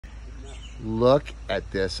Look at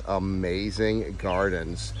this amazing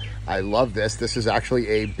gardens. I love this. This is actually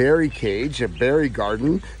a berry cage, a berry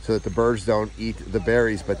garden, so that the birds don't eat the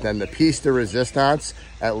berries. But then the piece de resistance,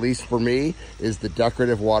 at least for me, is the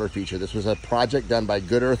decorative water feature. This was a project done by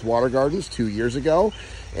Good Earth Water Gardens 2 years ago.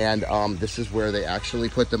 And this is where they actually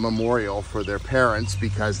put the memorial for their parents,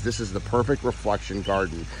 because this is the perfect reflection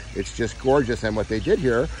garden. It's just gorgeous. And what they did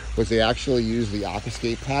here was they actually used the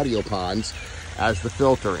Aquascape patio ponds as the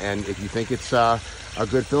filter. And if you think it's a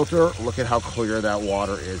good filter, look at how clear that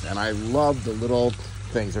water is. And I love the little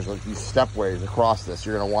things. There's like these stepways across this.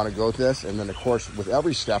 You're going to want to go to this. And then of course, with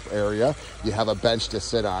every step area, you have a bench to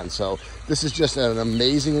sit on. So this is just an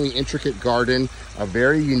amazingly intricate garden, a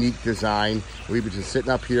very unique design. We've been just sitting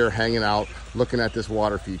up here, hanging out, looking at this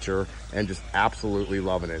water feature, and just absolutely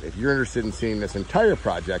loving it. If you're interested in seeing this entire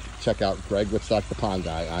project, check out Greg Wittstock, the Pond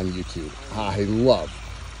Guy, on YouTube. I love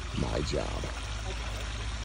my job.